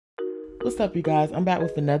What's up, you guys? I'm back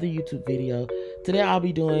with another YouTube video. Today I'll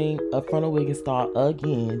be doing a frontal wig install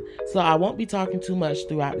again. So I won't be talking too much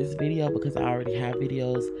throughout this video because I already have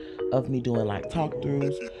videos of me doing like talk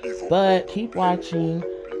throughs. But keep watching,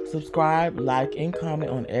 subscribe, like, and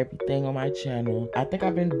comment on everything on my channel. I think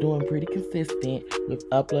I've been doing pretty consistent with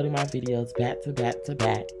uploading my videos back to back to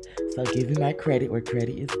back. So give me my credit where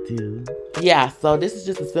credit is due. Yeah, so this is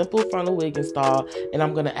just a simple frontal wig install, and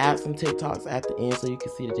I'm gonna add some TikToks at the end so you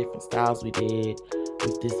can see the different styles we did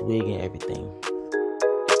with this wig and everything.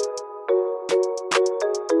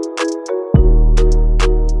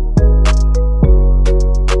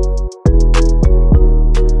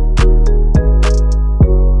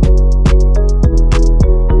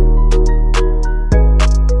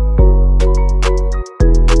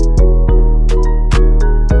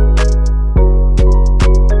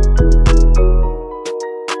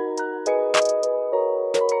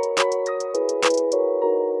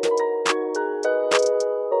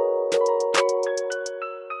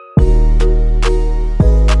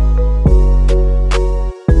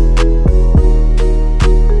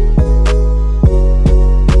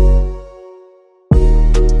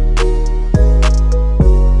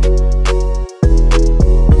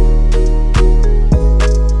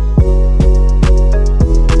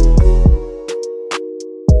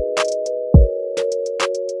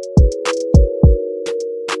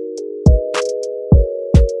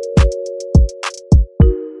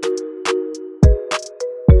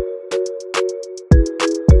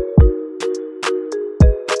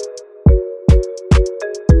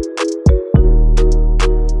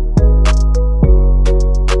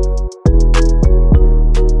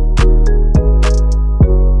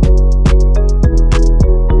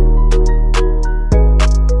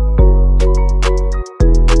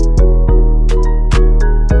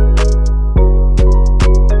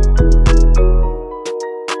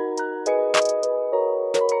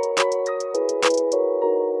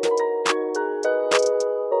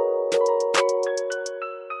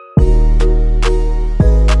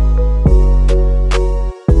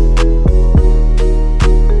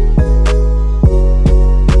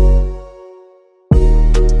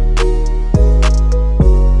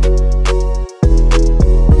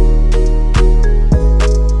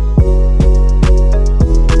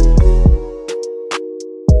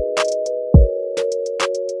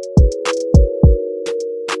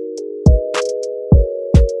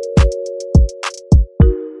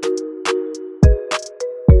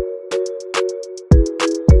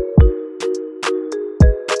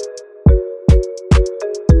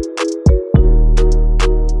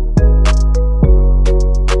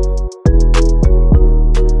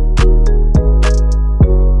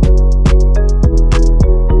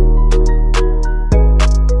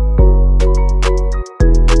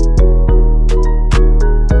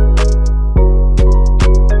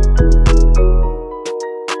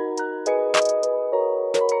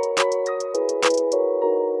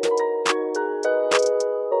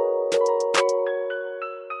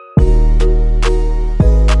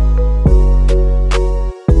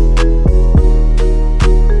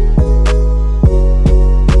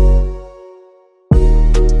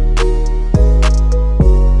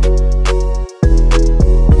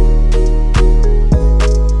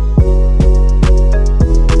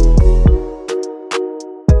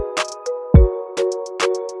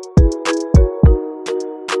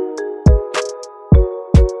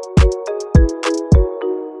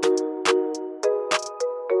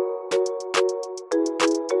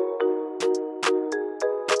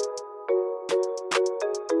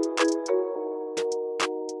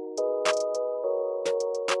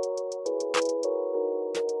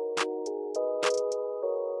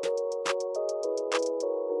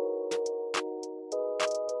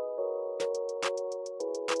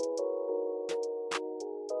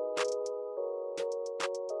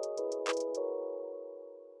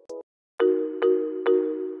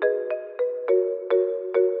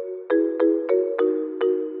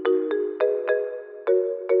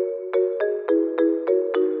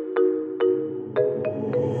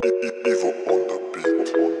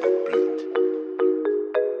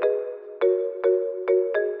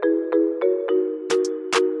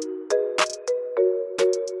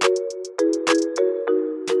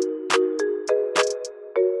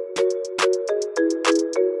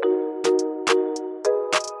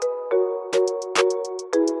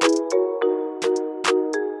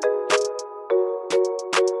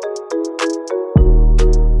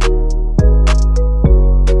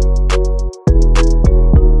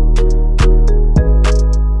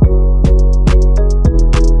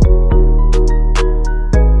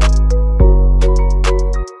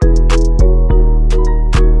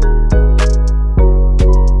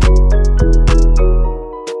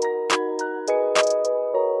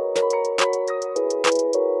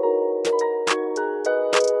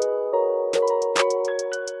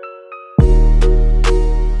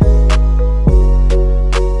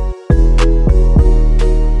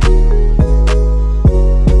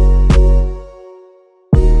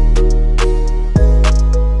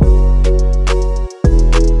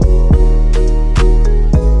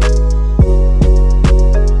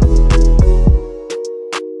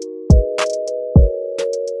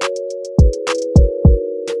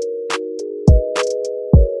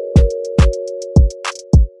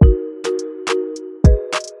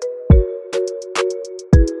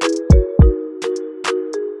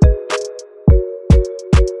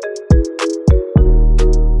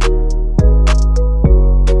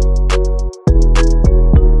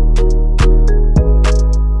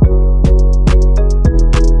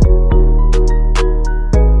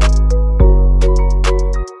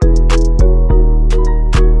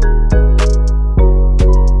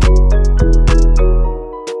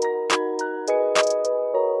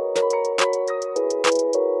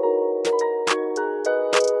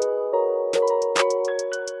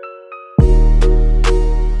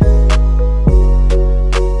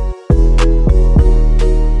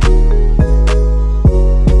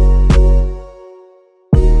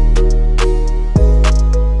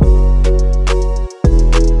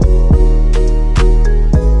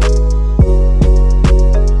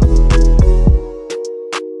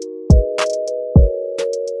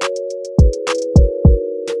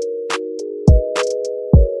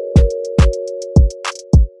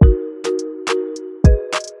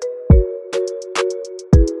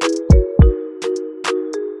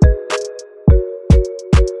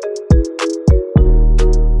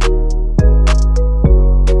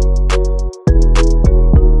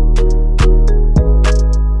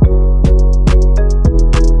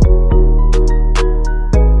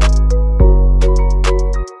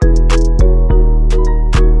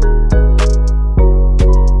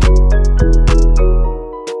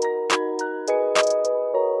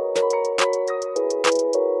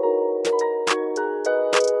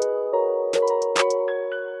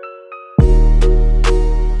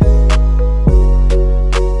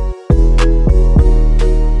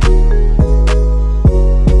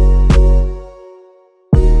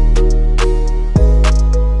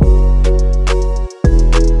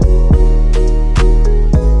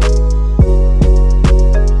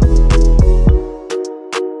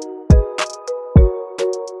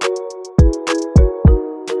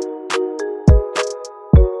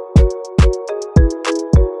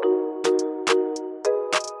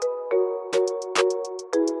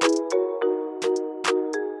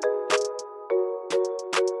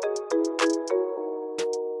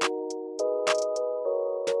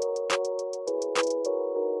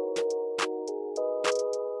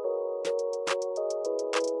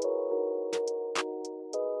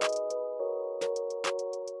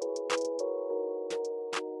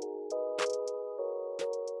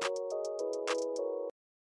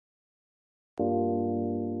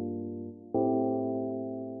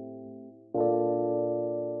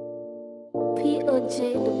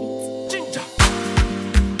 DJ the beats.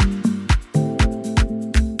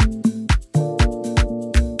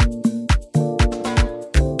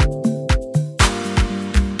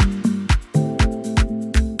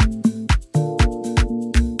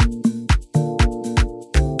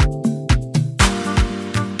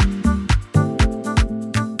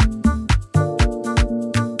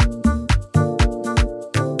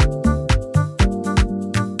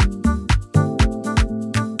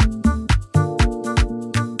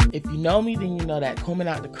 If you know me, then you know that combing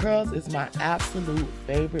out the curls is my absolute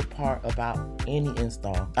favorite part about any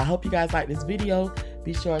install. I hope you guys like this video.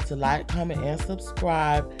 Be sure to like, comment, and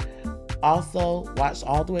subscribe. Also, watch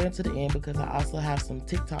all the way until the end because I also have some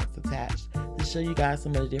TikToks attached to show you guys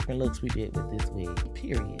some of the different looks we did with this wig,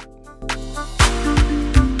 period.